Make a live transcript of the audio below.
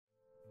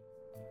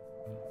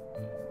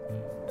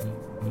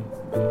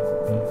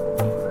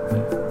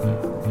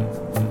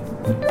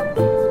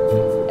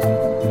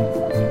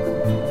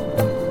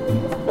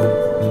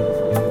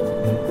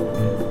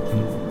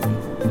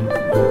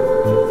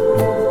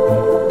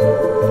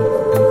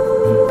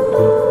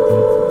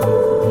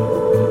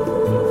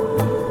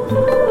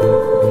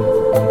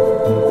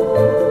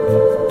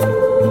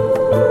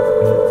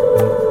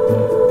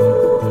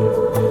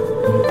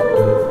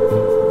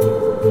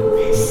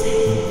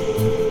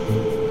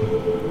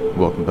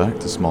Welcome back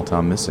to Small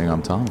Town Missing.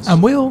 I'm Thomas.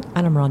 I'm Will.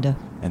 And I'm Rhonda.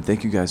 And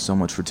thank you guys so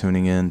much for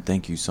tuning in.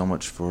 Thank you so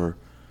much for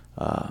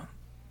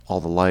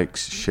all the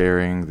likes,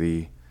 sharing,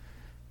 the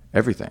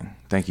everything.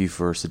 Thank you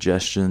for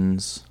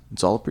suggestions.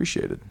 It's all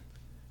appreciated.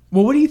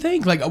 Well, what do you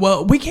think?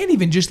 We can't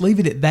even just leave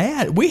it at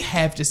that. We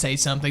have to say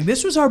something.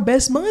 This was our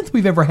best month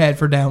we've ever had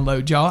for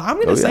download, y'all. I'm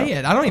going to say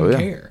it. I don't even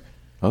care.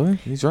 Oh, yeah,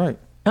 he's right.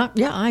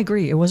 Yeah, I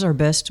agree. It was our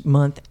best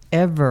month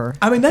ever.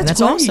 I mean, that's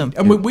awesome.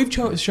 I mean, we've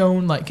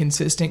shown like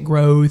consistent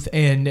growth,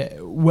 and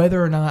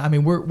whether or not, I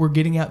mean, we're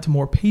getting out to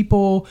more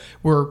people.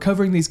 We're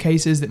covering these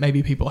cases that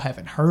maybe people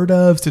haven't heard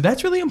of. So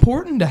that's really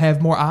important to have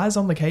more eyes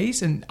on the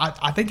case, and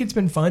I think it's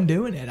been fun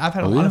doing it. I've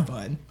had a lot of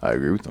fun. I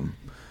agree with them.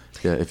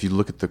 Yeah, if you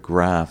look at the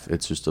graph,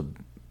 it's just a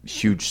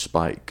huge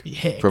spike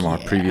from our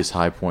previous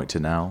high point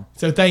to now.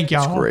 So thank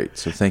y'all. It's great.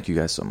 So thank you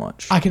guys so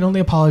much. I can only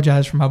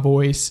apologize for my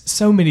voice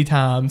so many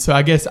times. So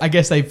I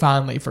guess they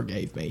finally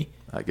forgave me.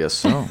 I guess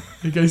so.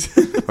 Because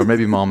or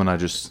maybe Mom and I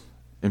just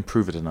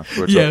improve it enough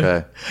where it's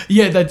okay.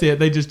 Yeah, that's it.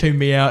 They just tune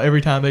me out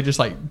every time. They just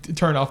like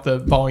turn off the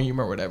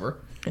volume or whatever.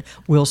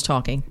 Will's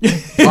talking.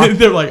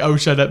 They're like, oh,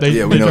 shut up. We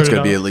know it's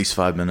going to be at least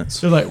 5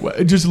 minutes. They're like,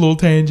 what? Just a little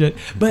tangent.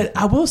 But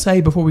I will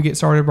say before we get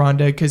started,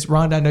 Rhonda, because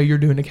Rhonda, I know you're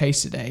doing a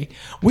case today.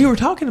 We were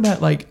talking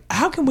about like,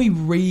 how can we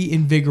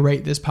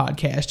reinvigorate this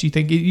podcast? Do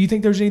you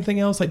think there's anything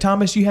else? Like,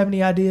 Thomas, do you have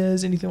any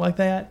ideas, anything like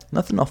that?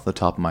 Nothing off the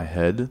top of my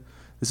head.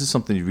 This is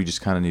something we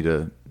just kind of need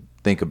to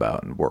think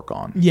about and work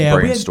on. Yeah,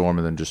 brainstorm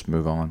and then just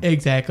move on.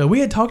 Exactly.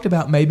 We had talked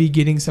about maybe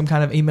getting some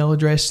kind of email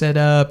address set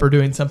up or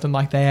doing something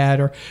like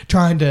that, or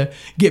trying to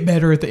get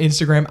better at the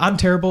Instagram. I'm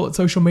terrible at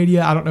social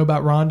media. I don't know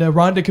about Rhonda.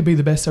 Rhonda could be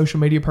the best social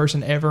media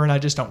person ever, and I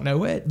just don't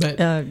know it. But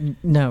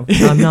no,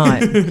 I'm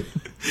not.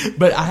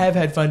 But I have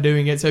had fun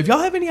doing it. So if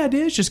y'all have any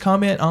ideas, just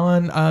comment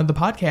on the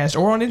podcast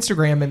or on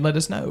Instagram and let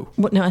us know.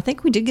 Well, no, I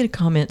think we did get a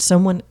comment.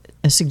 Someone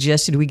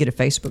suggested we get a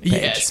Facebook page.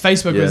 Yes,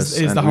 Facebook is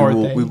the hard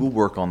thing. We will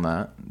work on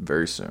that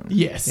very soon.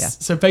 Yes. Yeah.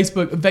 So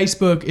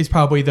Facebook is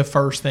probably the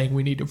first thing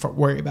we need to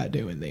worry about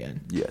doing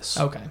then. Yes.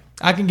 Okay.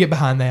 I can get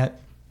behind that.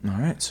 All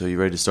right. So you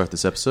ready to start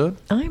this episode?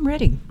 I'm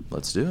ready.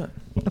 Let's do it.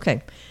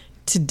 Okay.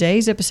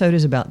 Today's episode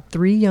is about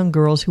 3 young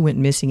girls who went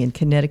missing in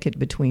Connecticut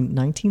between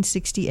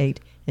 1968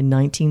 and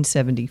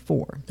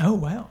 1974. Oh,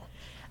 wow.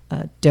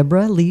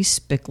 Deborah Lee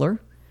Spickler,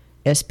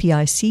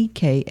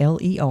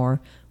 Spickler,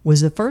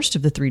 was the first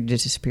of the 3 to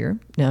disappear.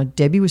 Now,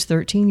 Debbie was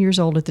 13 years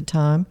old at the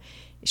time.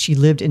 She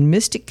lived in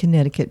Mystic,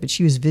 Connecticut, but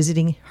she was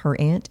visiting her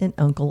aunt and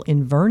uncle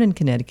in Vernon,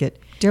 Connecticut.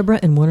 Deborah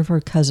and one of her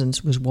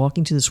cousins was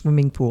walking to the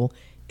swimming pool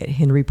at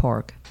Henry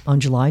Park on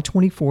July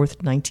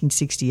 24th,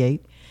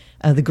 1968.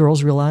 The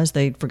girls realized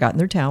they'd forgotten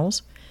their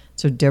towels,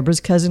 so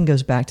Deborah's cousin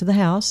goes back to the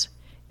house,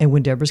 and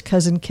when Deborah's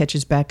cousin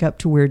catches back up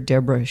to where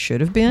Deborah should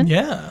have been,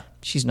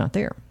 she's not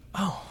there.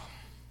 Oh.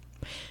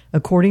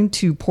 According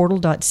to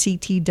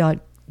portal.ct.gov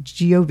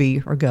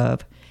or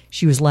gov,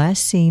 she was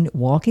last seen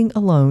walking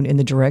alone in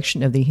the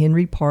direction of the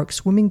Henry Park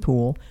swimming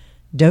pool.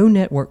 Doe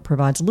Network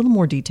provides a little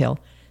more detail,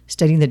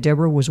 stating that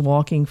Deborah was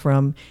walking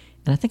from,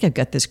 and I think I've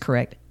got this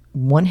correct,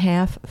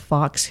 1/2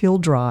 Fox Hill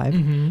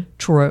Drive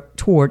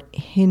toward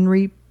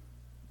Henry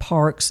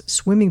Park's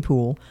swimming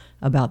pool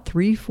about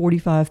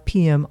 3:45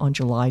 p.m. on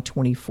July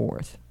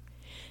 24th.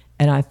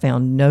 And I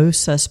found no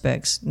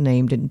suspects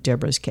named in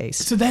Deborah's case.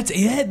 So that's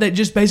it? That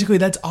just basically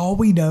that's all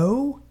we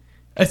know?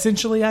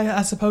 Essentially,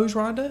 I suppose,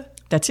 Rhonda?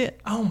 That's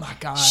it. Oh, my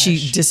gosh.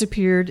 She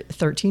disappeared,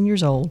 13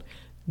 years old,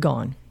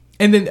 gone.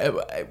 And then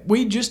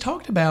we just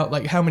talked about,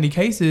 like, how many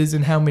cases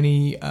and how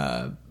many,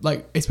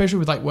 like, especially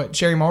with, like, what,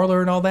 Sherry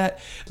Marler and all that.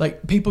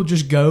 Like, people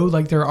just go,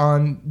 like, they're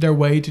on their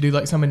way to do,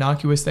 like, some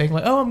innocuous thing.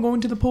 Like, oh, I'm going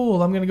to the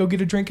pool. I'm going to go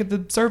get a drink at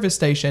the service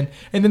station.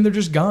 And then they're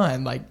just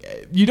gone.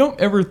 Like, you don't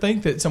ever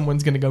think that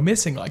someone's going to go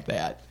missing like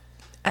that.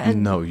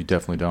 No, you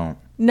definitely don't.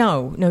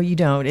 No, you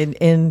don't.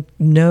 And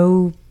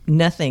no...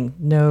 Nothing,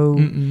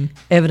 no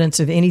evidence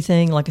of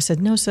anything. Like I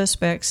said, no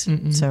suspects.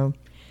 So,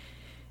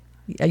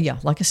 yeah,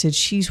 like I said,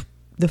 she's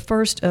the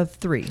first of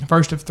 3.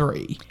 First of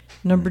 3.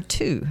 Number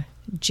 2,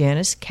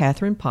 Janice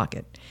Catherine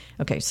Pocket.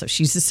 Okay, so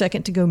she's the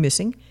second to go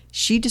missing.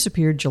 She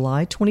disappeared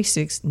July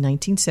 26,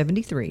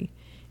 1973.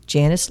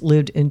 Janice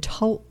lived in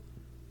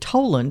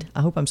Toland,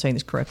 I hope I'm saying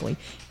this correctly,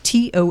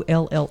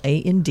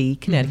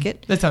 Tolland,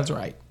 Connecticut. That sounds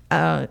right.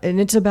 And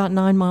it's about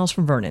 9 miles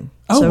from Vernon.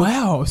 Oh,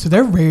 wow. So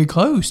they're very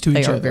close to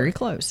each other. They are very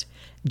close.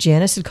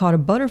 Janice had caught a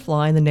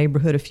butterfly in the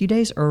neighborhood a few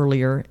days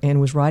earlier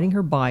and was riding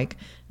her bike,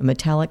 a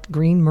metallic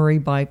green Murray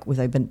bike with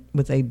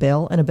a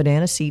bell and a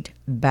banana seat,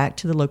 back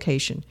to the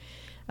location.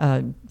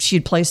 She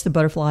had placed the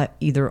butterfly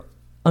either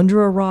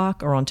under a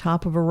rock or on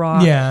top of a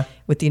rock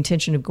with the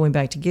intention of going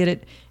back to get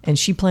it. And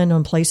she planned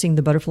on placing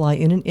the butterfly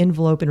in an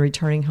envelope and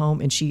returning home,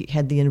 and she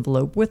had the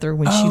envelope with her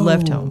when she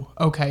left home.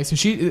 Okay, so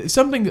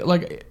something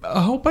like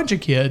a whole bunch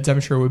of kids, I'm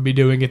sure, would be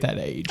doing at that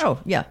age. Oh,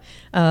 yeah.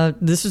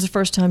 This was the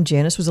first time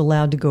Janice was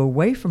allowed to go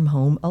away from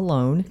home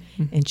alone,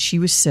 and she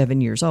was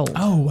 7 years old.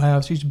 Oh,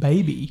 wow, she's a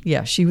baby.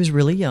 Yeah, she was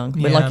really young.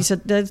 But like you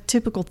said, that's a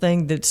typical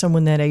thing that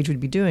someone that age would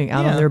be doing,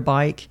 out on their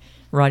bike,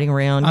 riding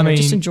around,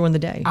 just enjoying the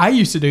day. I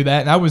used to do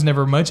that, and I was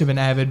never much of an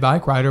avid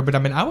bike rider, but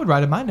I would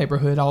ride in my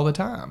neighborhood all the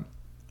time.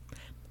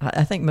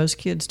 I think most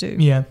kids do.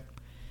 Yeah.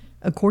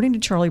 According to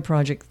Charlie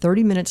Project,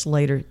 30 minutes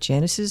later,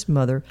 Janice's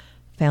mother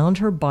found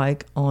her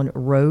bike on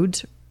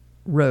Rhodes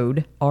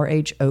Road,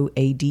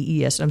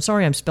 Rhoades. I'm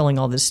sorry I'm spelling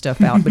all this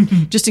stuff out, but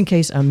just in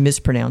case I'm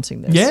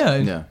mispronouncing this.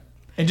 Yeah.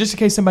 And just in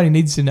case somebody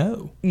needs to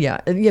know. Yeah,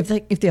 if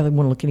they want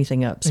to look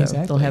anything up, so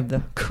Exactly. they'll have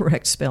the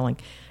correct spelling.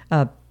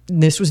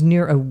 This was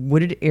near a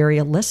wooded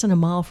area less than a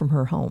mile from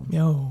her home.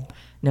 No.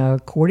 Now,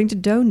 according to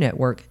Doe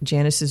Network,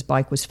 Janice's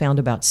bike was found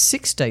about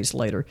 6 days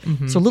later.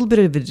 So a little bit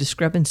of a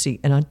discrepancy.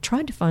 And I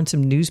tried to find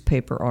some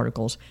newspaper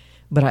articles,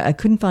 but I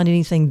couldn't find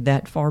anything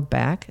that far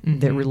back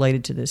that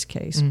related to this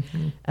case.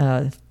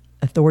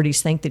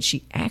 Authorities think that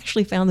she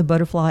actually found the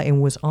butterfly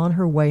and was on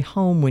her way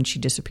home when she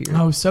disappeared.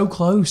 Oh, so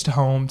close to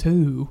home,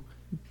 too.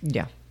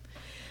 Yeah.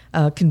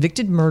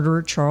 Convicted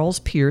murderer Charles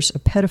Pierce, a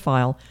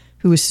pedophile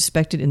who was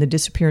suspected in the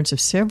disappearance of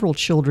several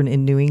children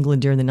in New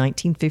England during the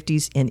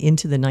 1950s and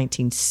into the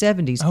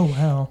 1970s, Oh,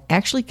 wow.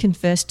 actually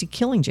confessed to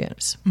killing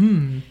Janice.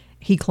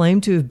 He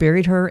claimed to have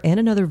buried her and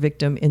another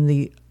victim in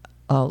the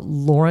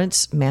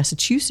Lawrence,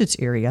 Massachusetts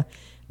area,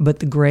 but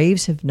the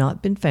graves have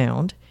not been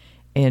found,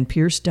 and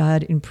Pierce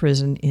died in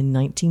prison in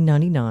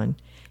 1999.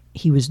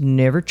 He was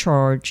never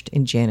charged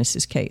in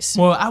Janice's case.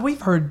 Well,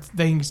 we've heard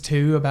things,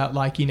 too, about,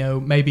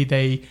 maybe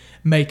they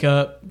make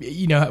up,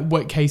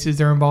 what cases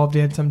they're involved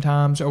in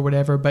sometimes or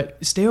whatever. But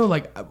still,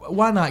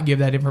 why not give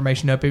that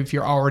information up if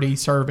you're already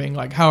serving,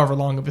 however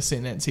long of a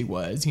sentence he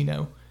was,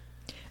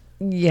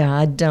 Yeah,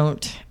 I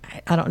don't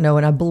know.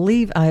 And I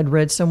believe I had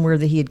read somewhere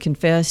that he had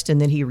confessed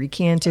and then he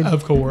recanted.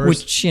 Of course.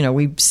 Which,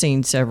 we've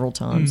seen several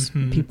times.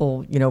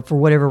 People, for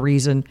whatever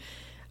reason,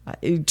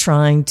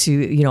 trying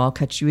to, I'll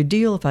cut you a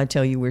deal if I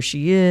tell you where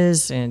she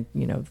is, and,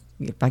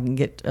 if I can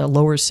get a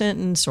lower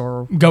sentence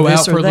or go this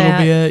out or for a little that.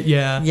 bit.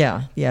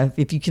 Yeah. Yeah.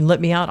 If you can let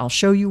me out, I'll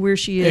show you where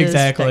she is.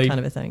 Exactly. That kind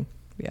of a thing.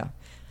 Yeah.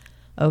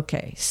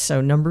 Okay.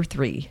 So number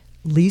 3,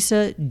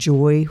 Lisa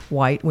Joy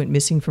White went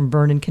missing from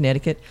Vernon,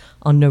 Connecticut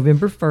on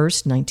November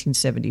 1st,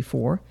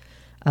 1974.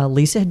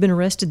 Lisa had been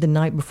arrested the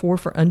night before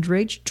for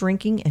underage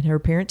drinking, and her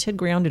parents had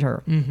grounded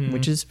her,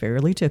 which is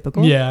fairly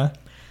typical. Yeah.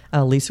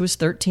 Lisa was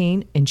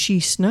 13, and she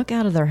snuck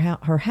out of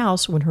her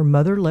house when her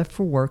mother left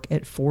for work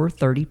at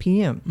 4:30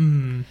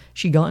 p.m.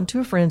 She got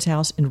into a friend's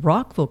house in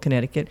Rockville,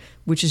 Connecticut,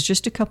 which is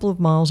just a couple of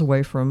miles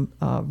away from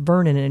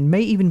Vernon, and may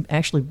even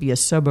actually be a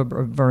suburb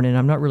of Vernon.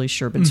 I'm not really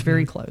sure, but it's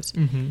very close.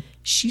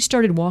 She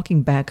started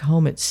walking back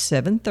home at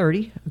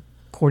 7:30,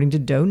 according to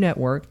Doe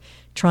Network,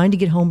 trying to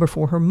get home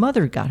before her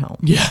mother got home.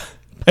 Yeah.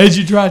 As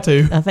you try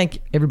to. I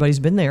think everybody's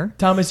been there.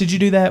 Thomas, did you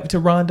do that to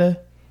Rhonda?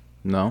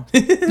 No, I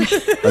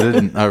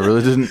didn't. I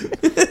really didn't.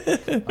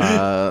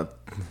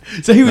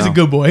 So he was a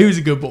good boy. He was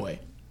a good boy.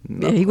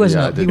 No, he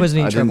wasn't. He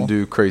wasn't in trouble. I didn't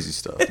do crazy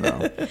stuff.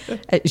 No.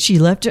 She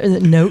left a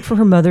note for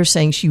her mother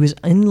saying she was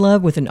in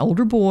love with an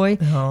older boy,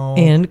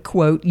 and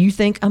quote, "You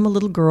think I'm a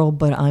little girl,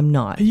 but I'm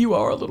not. You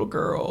are a little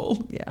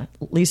girl." Yeah.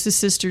 Lisa's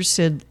sisters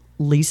said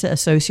Lisa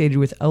associated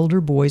with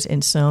older boys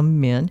and some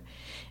men,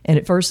 and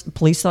at first the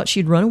police thought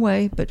she'd run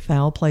away, but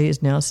foul play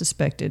is now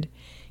suspected.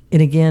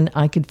 And again,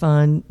 I could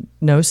find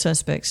no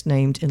suspects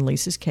named in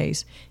Lisa's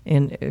case.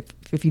 And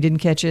if you didn't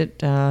catch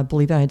it, I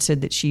believe I had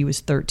said that she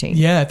was 13.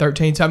 Yeah,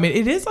 13. So,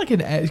 it is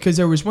because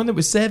there was one that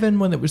was 7,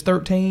 one that was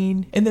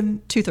 13, and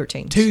then... 2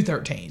 13s. 2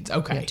 13s,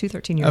 okay. Yeah, 2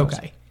 13-year-olds.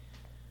 Okay.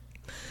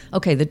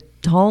 Okay, the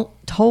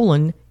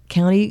Tolan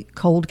County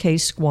Cold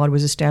Case Squad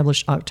was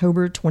established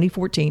October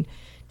 2014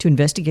 to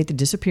investigate the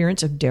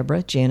disappearance of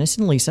Deborah, Janice,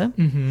 and Lisa.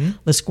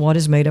 The squad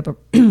is made up of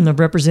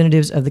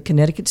representatives of the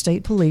Connecticut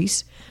State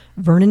Police,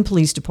 Vernon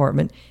Police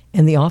Department,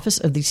 and the Office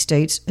of the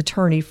State's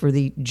Attorney for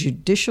the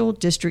Judicial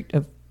District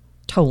of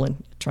Tolan.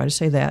 Try to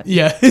say that.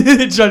 Yeah, try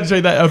to say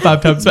that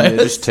 5 times fast. Yeah,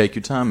 just take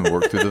your time and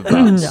work through the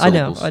syllables.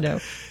 I know.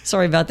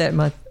 Sorry about that.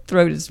 My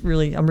throat is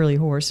I'm really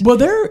hoarse. Well,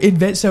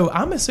 so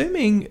I'm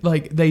assuming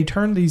they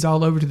turned these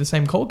all over to the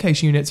same cold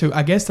case unit. So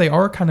I guess they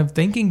are kind of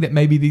thinking that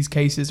maybe these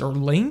cases are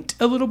linked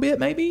a little bit,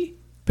 maybe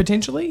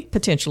potentially.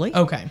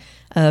 Okay.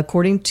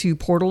 According to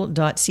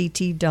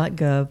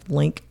portal.ct.gov,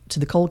 link to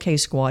the cold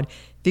case squad,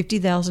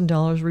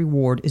 $50,000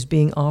 reward is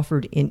being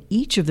offered in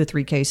each of the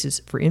 3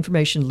 cases for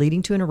information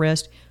leading to an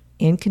arrest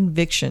and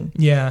conviction.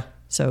 Yeah.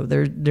 So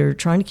they're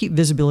trying to keep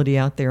visibility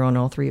out there on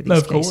all 3 of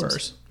these cases. Of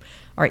course.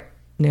 All right.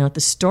 Now, at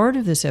the start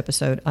of this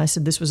episode, I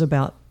said this was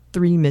about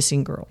 3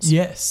 missing girls.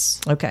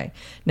 Yes. Okay.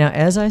 Now,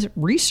 as I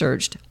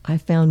researched, I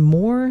found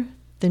more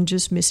than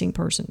just missing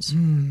persons.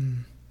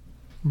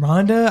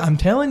 Rhonda, I'm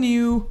telling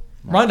you...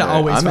 Rhonda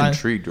always finds... I'm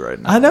intrigued right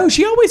now. I know.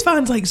 She always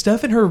finds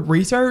stuff in her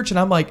research, and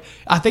I'm like,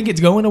 I think it's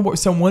going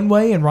some one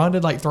way, and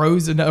Rhonda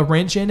throws a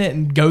wrench in it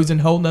and goes in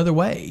a whole nother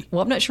way.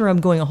 Well, I'm not sure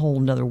I'm going a whole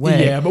nother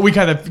way. Yeah, but we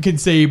kind of can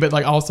see, but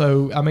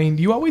also,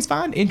 you always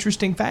find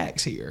interesting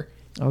facts here.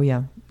 Oh,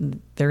 yeah.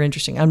 They're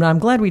interesting. I'm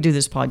glad we do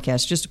this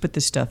podcast just to put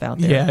this stuff out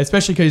there. Yeah,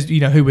 especially because,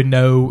 who would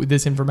know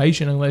this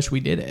information unless we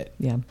did it?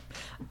 Yeah.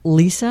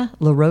 Lisa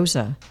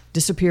LaRosa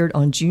disappeared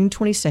on June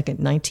 22nd,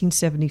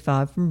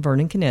 1975 from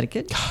Vernon,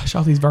 Connecticut. Gosh,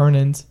 all these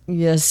Vernons.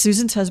 Yes,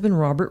 Susan's husband,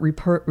 Robert,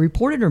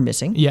 reported her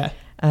missing. Yeah.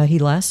 He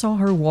last saw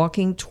her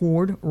walking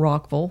toward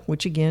Rockville,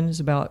 which again is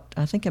about,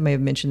 I think I may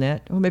have mentioned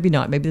that. Or maybe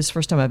not. Maybe this is the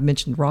first time I've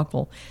mentioned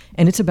Rockville.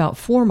 And it's about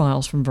 4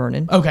 miles from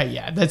Vernon. Okay,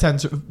 yeah, that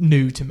sounds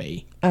new to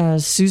me.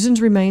 Susan's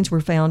remains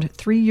were found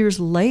 3 years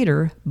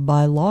later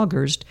by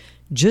loggers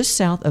just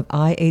south of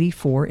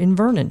I-84 in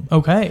Vernon.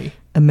 Okay.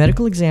 A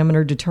medical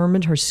examiner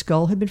determined her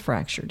skull had been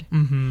fractured.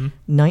 Mm-hmm.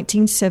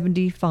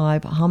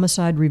 1975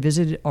 Homicide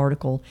Revisited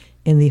article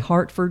in the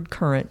Hartford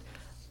Courant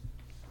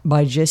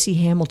by Jesse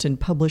Hamilton,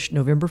 published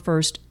November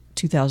 1st,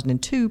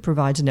 2002,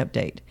 provides an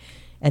update.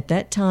 At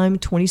that time,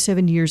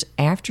 27 years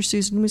after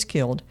Susan was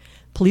killed,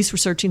 police were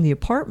searching the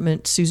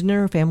apartment Susan and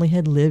her family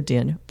had lived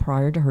in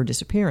prior to her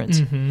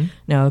disappearance. Mm-hmm.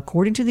 Now,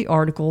 according to the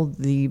article,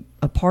 the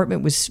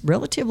apartment was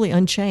relatively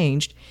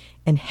unchanged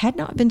and had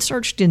not been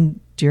searched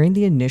during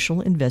the initial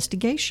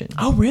investigation.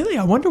 Oh, really?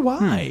 I wonder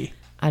why.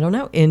 I don't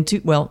know.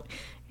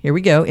 Here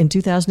we go. In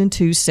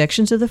 2002,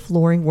 sections of the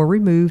flooring were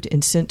removed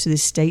and sent to the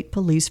State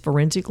Police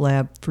Forensic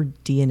Lab for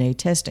DNA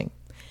testing.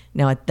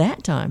 Now, at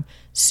that time,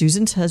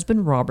 Susan's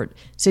husband, Robert,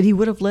 said he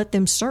would have let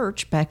them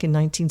search back in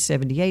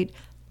 1978,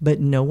 but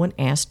no one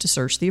asked to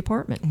search the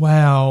apartment.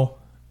 Wow.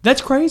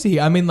 That's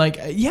crazy. I mean,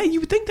 you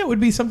would think that would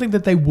be something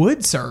that they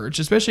would search,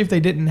 especially if they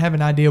didn't have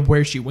an idea of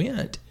where she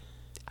went.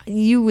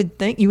 You would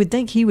think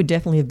he would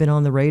definitely have been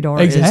on the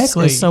radar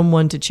exactly. as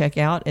someone to check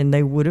out, and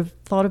they would have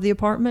thought of the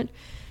apartment.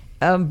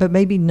 But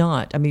maybe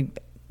not. I mean,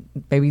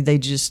 maybe they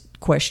just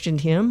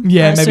questioned him.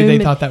 Yeah, maybe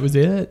they thought that was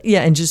it.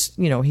 Yeah, and just,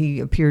 he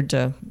appeared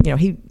to,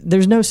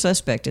 there's no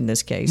suspect in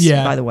this case,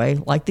 by the way,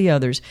 like the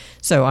others.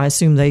 So I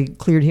assume they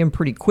cleared him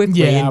pretty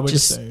quickly. Yeah, and I would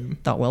just assume.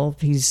 Thought, well,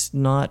 if he's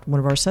not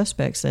one of our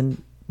suspects,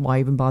 then why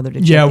even bother to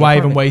check Yeah, the why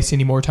apartment? even waste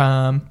any more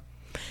time?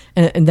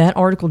 And that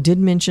article did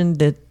mention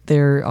that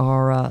there's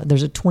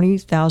a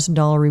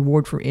 $20,000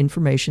 reward for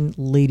information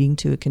leading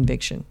to a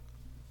conviction.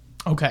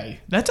 Okay,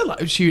 that's a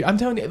lot. Shoot, I'm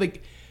telling you,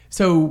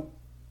 so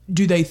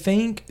do they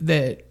think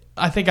that,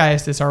 I think I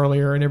asked this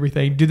earlier and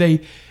everything, do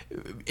they,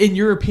 in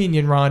your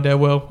opinion, Rhonda,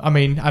 well, I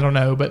mean, I don't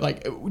know, but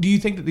do you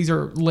think that these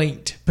are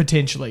linked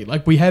potentially?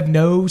 We have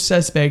no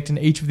suspect in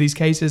each of these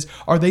cases.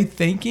 Are they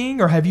thinking,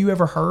 or have you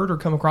ever heard or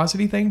come across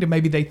anything to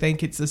maybe they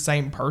think it's the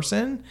same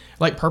person,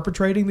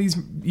 perpetrating these,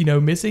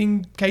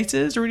 missing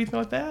cases or anything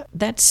like that?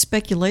 That's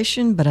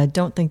speculation, but I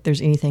don't think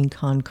there's anything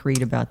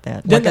concrete about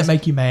that. Doesn't that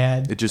make you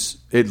mad?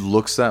 It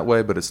looks that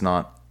way, but it's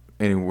not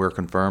anywhere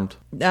confirmed.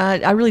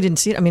 I really didn't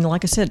see it. I mean,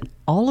 like I said,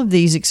 all of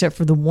these except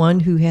for the one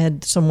who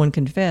had someone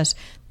confess,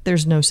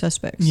 there's no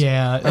suspects.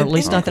 Yeah. Or at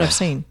least not that I've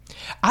seen.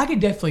 I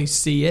could definitely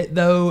see it,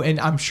 though, and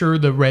I'm sure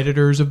the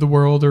Redditors of the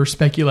world are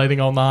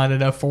speculating online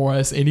enough for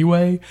us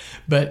anyway,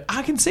 but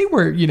I can see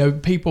where,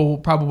 people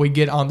probably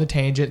get on the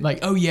tangent,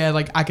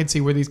 I could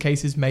see where these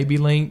cases may be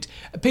linked.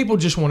 People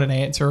just want an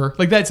answer.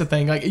 That's the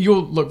thing.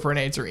 You'll look for an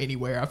answer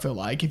anywhere, I feel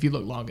like, if you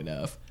look long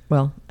enough.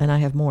 Well, and I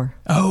have more.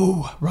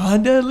 Oh,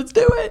 Rhonda, let's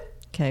do it.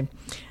 Okay.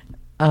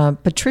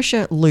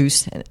 Patricia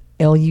Luce,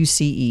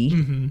 Luce,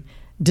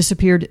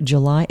 disappeared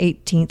July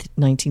 18th,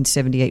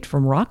 1978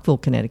 from Rockville,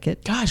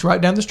 Connecticut. Gosh, right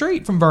down the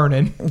street from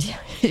Vernon.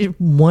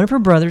 One of her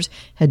brothers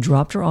had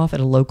dropped her off at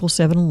a local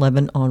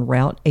 7-Eleven on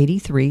Route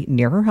 83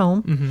 near her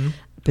home. Mm-hmm.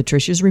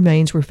 Patricia's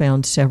remains were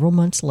found several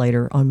months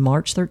later on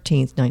March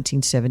 13th,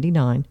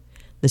 1979.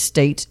 The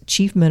state's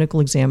chief medical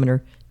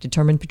examiner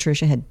determined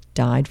Patricia had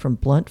died from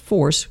blunt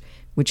force,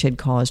 which had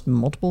caused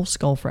multiple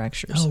skull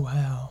fractures. Oh,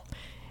 wow.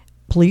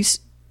 Police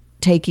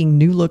taking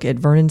new look at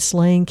Vernon's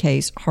slaying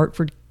case,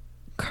 Hartford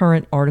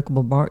Courant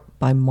article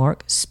by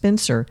Mark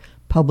Spencer,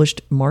 published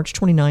March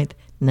 29th,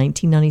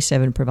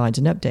 1997, provides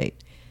an update.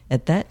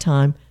 At that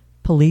time,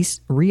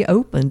 police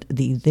reopened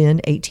the then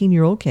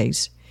 18-year-old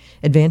case.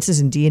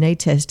 Advances in DNA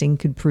testing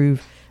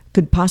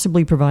could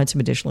possibly provide some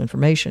additional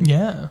information.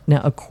 Yeah.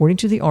 Now, according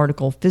to the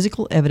article,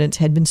 physical evidence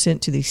had been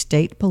sent to the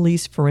State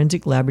Police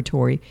Forensic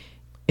Laboratory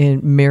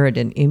in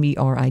Meriden,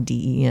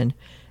 Meriden.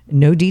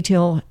 No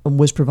detail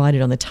was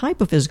provided on the type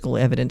of physical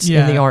evidence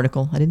in the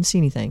article. I didn't see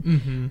anything.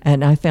 Mm-hmm.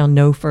 And I found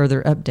no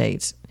further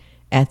updates.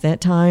 At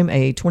that time,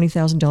 a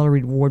 $20,000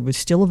 reward was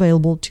still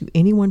available to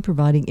anyone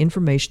providing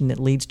information that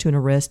leads to an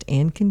arrest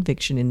and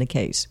conviction in the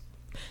case.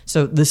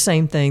 So the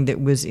same thing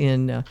that was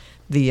in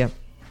the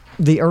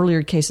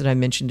earlier case that I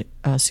mentioned,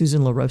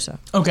 Susan LaRosa.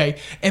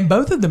 Okay, and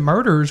both of the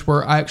murders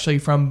were actually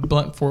from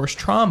blunt force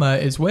trauma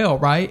as well,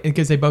 right?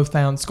 Because they both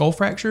found skull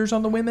fractures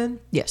on the women?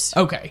 Yes.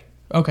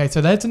 Okay,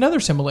 so that's another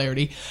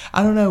similarity.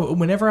 I don't know,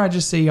 whenever I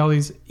just see all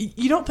these,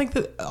 you don't think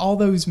that all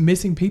those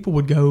missing people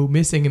would go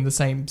missing in the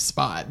same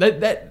spot.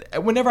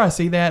 That whenever I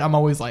see that, I'm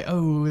always like,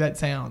 oh, that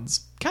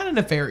sounds kind of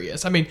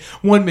nefarious. I mean,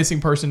 one missing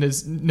person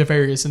is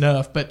nefarious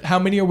enough, but how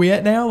many are we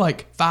at now?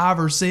 5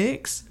 or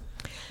 6?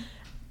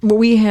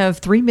 We have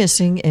 3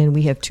 missing and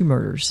we have 2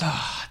 murders.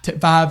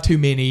 5 too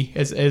many,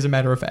 as a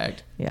matter of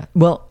fact. Yeah.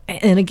 Well,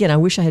 and again, I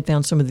wish I had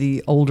found some of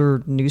the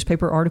older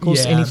newspaper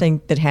articles, Yeah.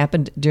 anything that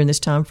happened during this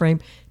time frame,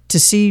 to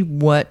see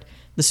what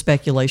the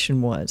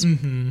speculation was.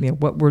 Mm-hmm. You know,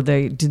 what were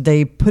they? Did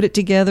they put it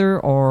together,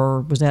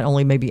 or was that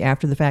only maybe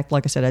after the fact?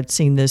 Like I said, I'd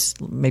seen this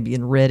maybe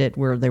in Reddit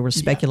where they were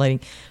speculating,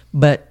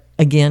 but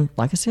again,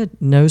 like I said,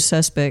 no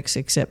suspects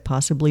except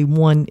possibly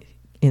one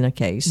in a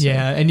case.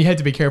 Yeah, and you had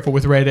to be careful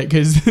with Reddit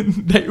because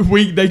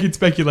they could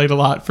speculate a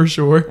lot for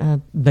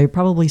sure. They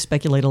probably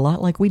speculate a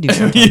lot like we do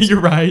sometimes.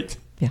 You're right.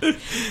 Yeah.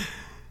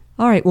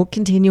 All right. Well,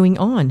 continuing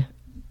on,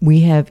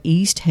 we have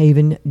East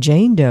Haven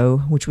Jane Doe,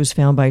 who was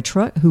found by a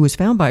truck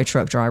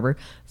driver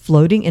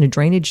floating in a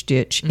drainage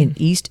ditch in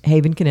East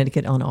Haven,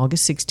 Connecticut, on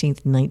August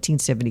 16th,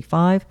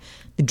 1975.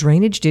 The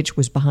drainage ditch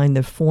was behind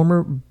the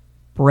former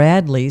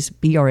Bradley's,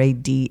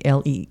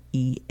 Bradlees.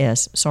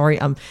 Sorry,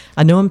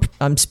 I know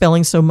I'm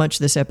spelling so much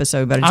this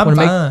episode, but I just want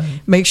to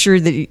make sure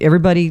that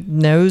everybody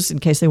knows in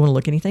case they want to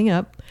look anything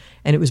up.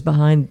 And it was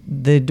behind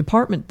that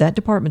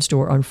department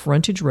store on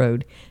Frontage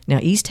Road. Now,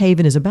 East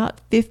Haven is about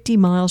 50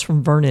 miles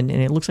from Vernon,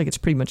 and it looks like it's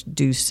pretty much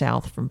due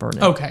south from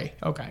Vernon. Okay.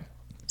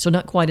 So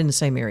not quite in the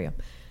same area.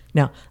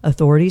 Now,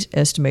 authorities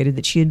estimated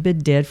that she had been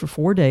dead for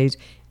 4 days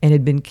and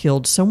had been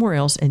killed somewhere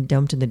else and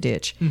dumped in the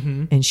ditch.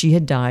 Mm-hmm. And she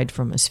had died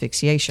from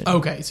asphyxiation.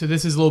 Okay, so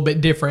this is a little bit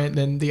different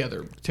than the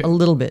other two. A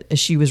little bit, as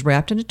she was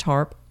wrapped in a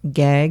tarp,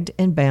 gagged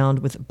and bound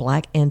with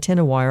black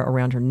antenna wire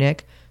around her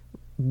neck,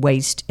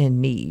 waist,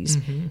 and knees.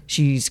 Mm-hmm.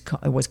 She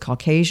was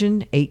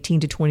Caucasian,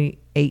 18 to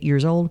 28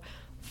 years old,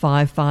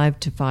 5'5"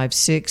 to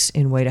 5'6",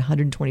 and weighed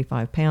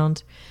 125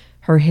 pounds.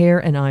 Her hair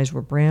and eyes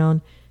were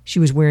brown. She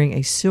was wearing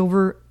a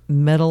silver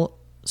metal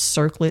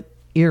circle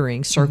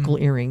earrings,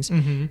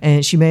 Mm-hmm.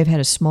 and she may have had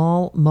a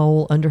small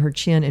mole under her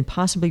chin and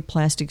possibly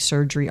plastic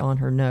surgery on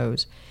her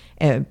nose.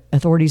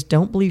 Authorities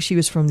don't believe she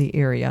was from the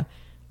area.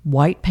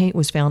 White paint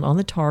was found on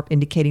the tarp,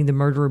 indicating the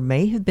murderer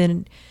may have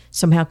been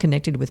somehow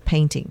connected with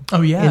painting.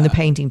 Oh, yeah. In the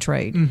painting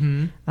trade.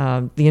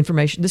 Mm-hmm.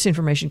 This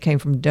information came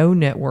from Doe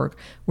Network,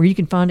 where you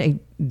can find a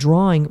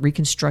drawing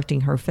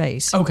reconstructing her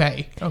face.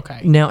 Okay.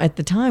 Now, at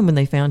the time when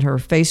they found her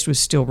face was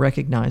still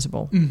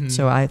recognizable. Mm-hmm.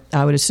 So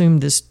I would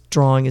assume this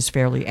drawing is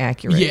fairly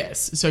accurate.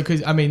 Yes. So,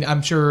 because,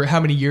 I'm sure, how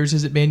many years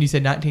has it been? You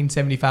said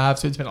 1975,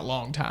 so it's been a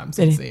long time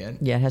since then.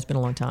 Yeah, it has been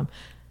a long time.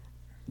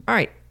 All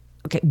right.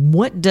 Okay,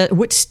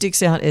 what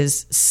sticks out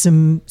as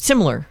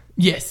similar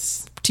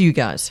Yes. to you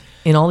guys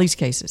in all these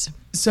cases?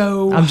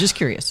 So I'm just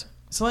curious.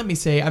 So let me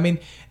see.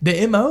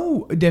 The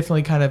MO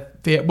definitely kind of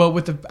fit. Well,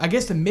 with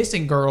the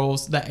missing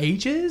girls, the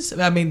ages.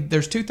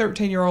 There's 2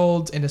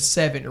 13-year-olds and a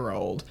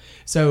 7-year-old.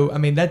 So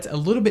that's a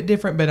little bit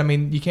different, but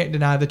you can't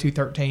deny the 2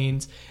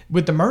 13s.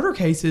 With the murder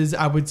cases,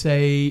 I would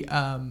say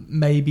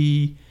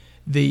maybe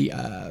the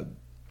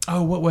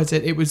what was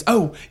it? It was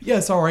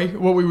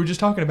what we were just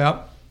talking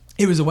about.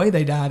 It was the way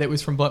they died. It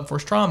was from blunt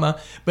force trauma.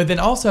 But then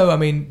also,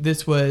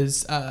 this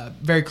was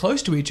very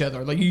close to each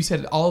other. Like you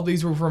said, all of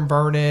these were from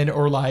Vernon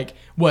or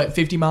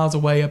 50 miles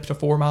away up to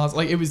 4 miles.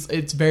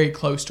 It's very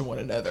close to one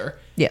another.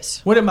 Yes.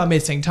 What am I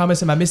missing?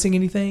 Thomas, am I missing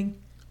anything?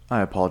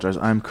 I apologize.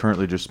 I'm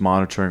currently just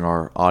monitoring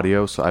our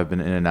audio, so I've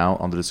been in and out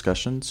on the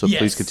discussion. So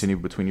please continue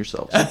between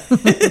yourselves.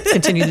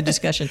 Continue the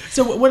discussion.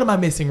 So what am I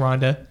missing,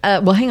 Rhonda?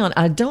 Well, hang on.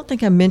 I don't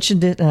think I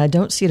mentioned it, and I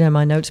don't see it in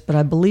my notes, but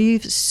I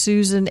believe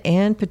Susan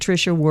and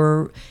Patricia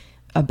were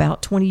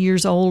about 20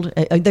 years old.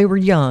 They were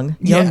young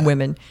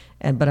women.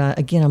 But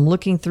again, I'm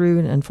looking through,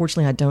 and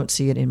unfortunately, I don't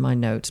see it in my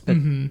notes, but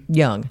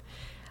young.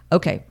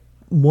 Okay.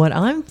 What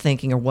I'm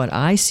thinking, or what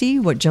I see,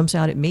 what jumps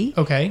out at me,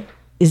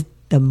 is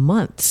the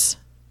months.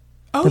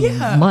 Oh,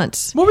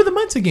 months. What were the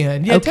months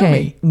again? Yeah, okay. Tell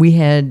me. We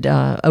had,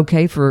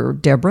 for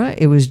Deborah,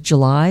 it was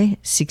July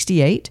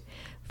 68.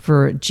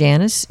 For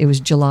Janice, it was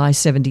July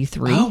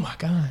 73. Oh, my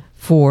God.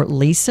 For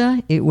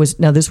Lisa, it was,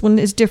 now this one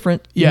is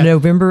different,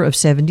 November of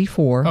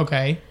 74.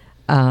 Okay.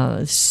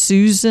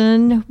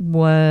 Susan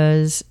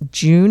was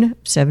June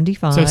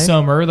 75. So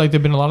summer, there've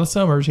been a lot of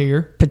summers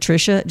here.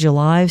 Patricia,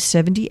 July of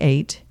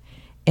 78.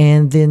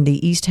 And then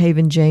the East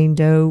Haven Jane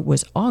Doe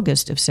was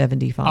August of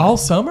 75. All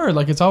summer,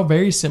 it's all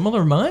very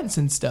similar months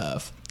and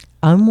stuff.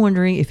 I'm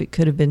wondering if it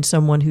could have been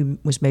someone who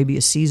was maybe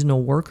a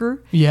seasonal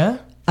worker. Yeah.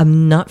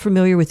 I'm not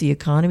familiar with the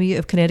economy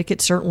of Connecticut,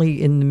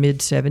 certainly in the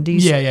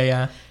mid-70s.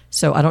 Yeah.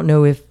 So I don't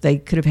know if they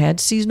could have had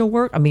seasonal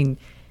work. I'm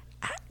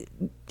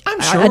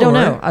sure. I don't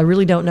know. I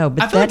really don't know.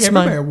 But I feel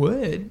everywhere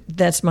would.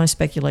 That's my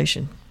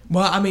speculation.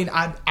 Well,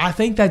 I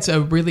think that's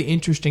a really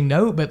interesting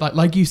note, but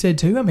like you said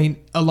too,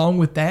 along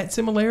with that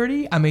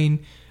similarity,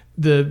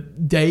 the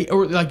date,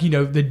 or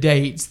the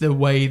dates, the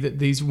way that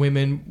these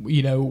women,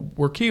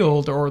 were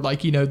killed, or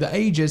the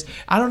ages,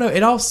 I don't know,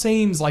 it all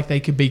seems like they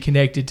could be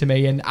connected to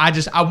me, and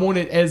I want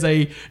it, as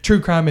a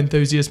true crime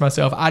enthusiast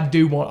myself, I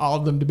do want all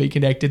of them to be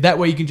connected. That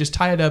way you can just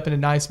tie it up in a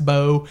nice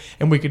bow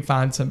and we could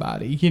find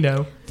somebody,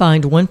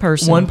 Find one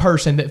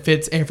person that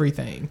fits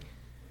everything.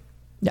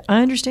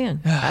 I understand.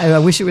 I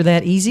wish it were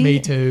that easy.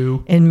 Me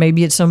too. And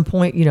maybe at some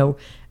point,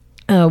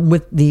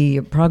 With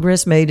the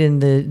progress made in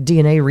the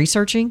DNA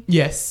researching,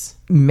 Yes.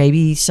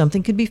 maybe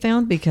something could be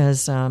found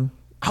because I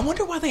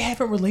wonder why they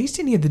haven't released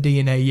any of the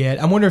DNA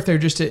yet. I wonder if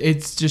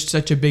it's just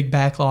such a big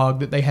backlog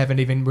that they haven't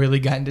even really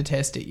gotten to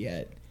test it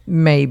yet.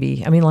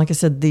 maybe. I mean, like I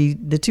said,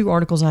 the two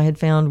articles I had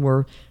found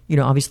were,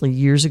 obviously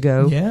years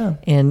ago. Yeah.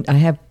 And I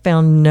have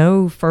found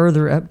no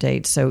further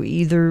updates. So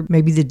either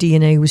maybe the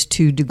DNA was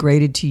too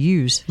degraded to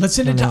use. Let's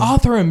send it to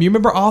Othram. You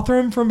remember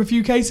Othram from a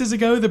few cases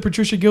ago, the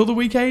Patricia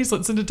Gildewy case?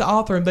 Let's send it to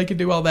Othram. They could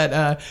do all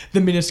that,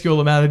 the minuscule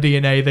amount of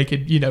DNA they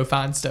could,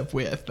 find stuff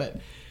with. But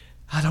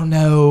I don't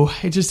know.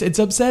 It's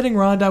upsetting,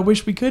 Rhonda. I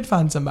wish we could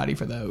find somebody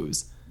for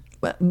those.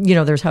 Well,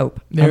 there's hope.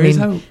 There is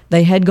hope.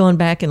 They had gone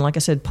back and, like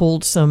I said,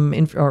 pulled some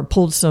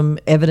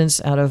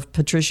evidence out of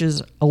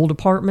Patricia's old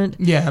apartment.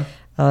 Yeah.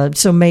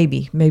 So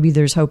maybe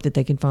there's hope that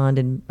they can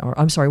find.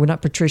 I'm sorry, well,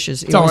 not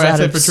Patricia's. Sorry, I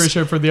said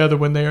Patricia for the other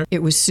one there.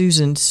 It was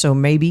Susan's, so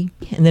maybe.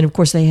 And then, of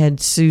course, they had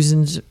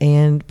Susan's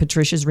and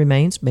Patricia's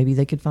remains. Maybe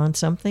they could find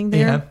something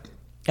there.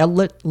 Yeah.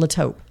 Let's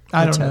hope.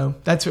 I don't know.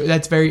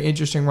 That's very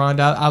interesting,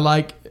 Rhonda. I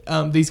like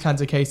these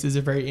kinds of cases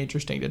are very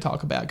interesting to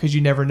talk about because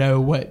you never know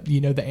what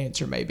the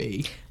answer may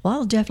be. Well,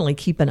 I'll definitely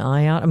keep an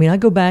eye out. I mean, I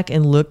go back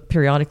and look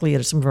periodically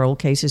at some of our old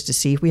cases to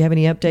see if we have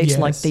any updates,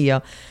 like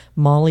the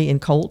Molly and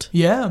Colt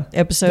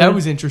episode. That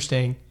was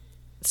interesting.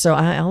 So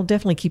I'll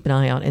definitely keep an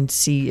eye out and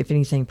see if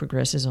anything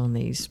progresses on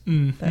these.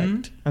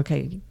 Mm-hmm. But,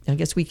 okay, I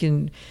guess we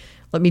can.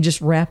 Let me just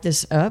wrap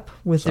this up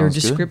with their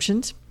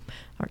descriptions.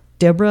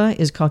 Deborah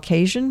is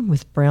Caucasian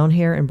with brown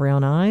hair and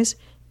brown eyes.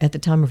 At the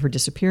time of her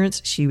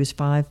disappearance, she was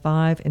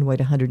 5'5" and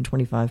weighed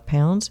 125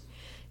 pounds.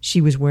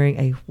 She was wearing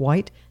a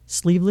white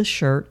sleeveless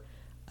shirt,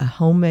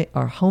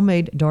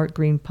 homemade dark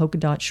green polka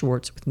dot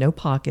shorts with no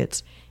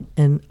pockets,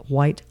 and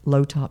white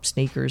low-top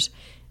sneakers.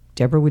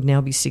 Deborah would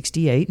now be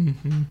 68.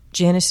 Mm-hmm.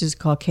 Janice is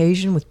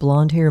Caucasian with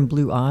blonde hair and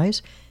blue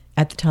eyes.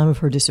 At the time of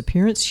her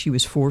disappearance, she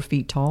was 4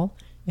 feet tall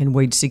and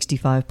weighed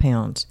 65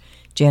 pounds.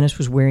 Janice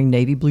was wearing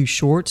navy blue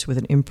shorts with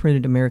an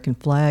imprinted American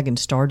flag and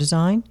star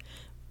design,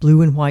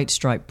 blue and white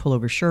striped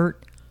pullover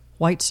shirt,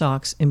 white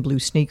socks, and blue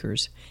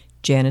sneakers.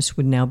 Janice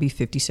would now be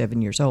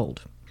 57 years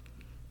old.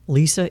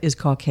 Lisa is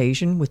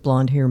Caucasian with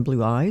blonde hair and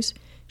blue eyes.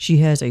 She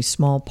has a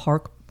small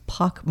pock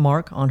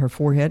mark on her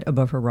forehead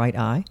above her right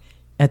eye.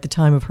 At the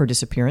time of her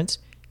disappearance,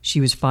 she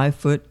was 5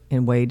 foot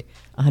and weighed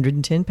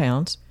 110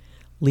 pounds.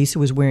 Lisa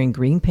was wearing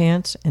green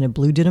pants and a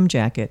blue denim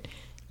jacket.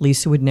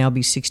 Lisa would now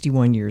be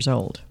 61 years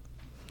old.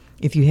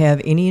 If you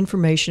have any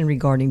information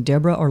regarding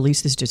Deborah or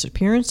Lisa's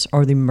disappearance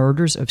or the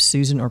murders of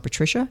Susan or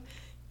Patricia,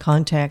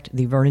 contact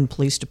the Vernon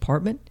Police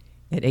Department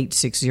at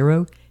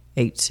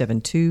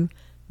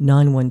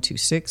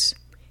 860-872-9126.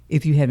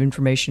 If you have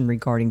information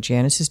regarding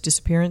Janice's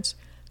disappearance,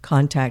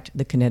 contact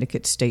the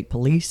Connecticut State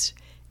Police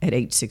at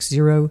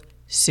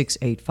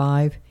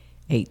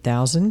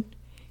 860-685-8000.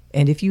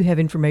 And if you have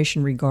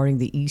information regarding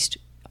the East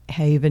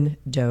Haven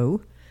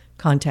Doe,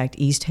 contact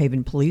East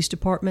Haven Police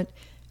Department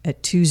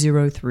at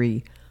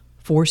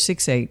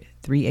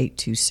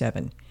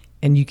 203-468-3827.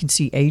 And you can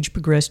see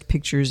age-progressed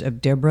pictures of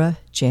Deborah,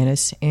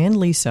 Janice, and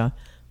Lisa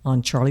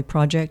on Charlie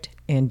Project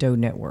and Doe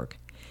Network.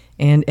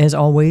 And as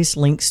always,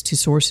 links to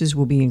sources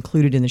will be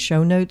included in the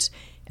show notes,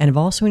 and I've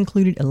also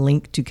included a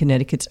link to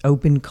Connecticut's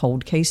open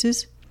cold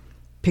cases.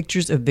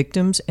 Pictures of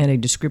victims and a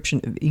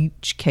description of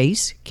each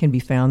case can be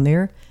found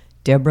there.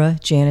 Deborah,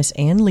 Janice,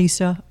 and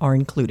Lisa are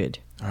included.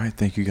 All right,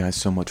 thank you guys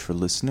so much for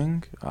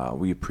listening.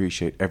 We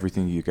appreciate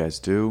everything you guys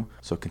do.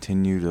 So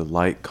continue to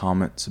like,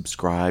 comment,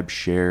 subscribe,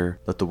 share,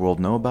 let the world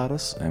know about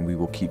us, and we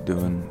will keep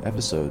doing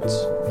episodes.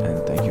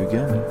 And thank you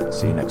again.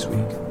 See you next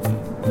week.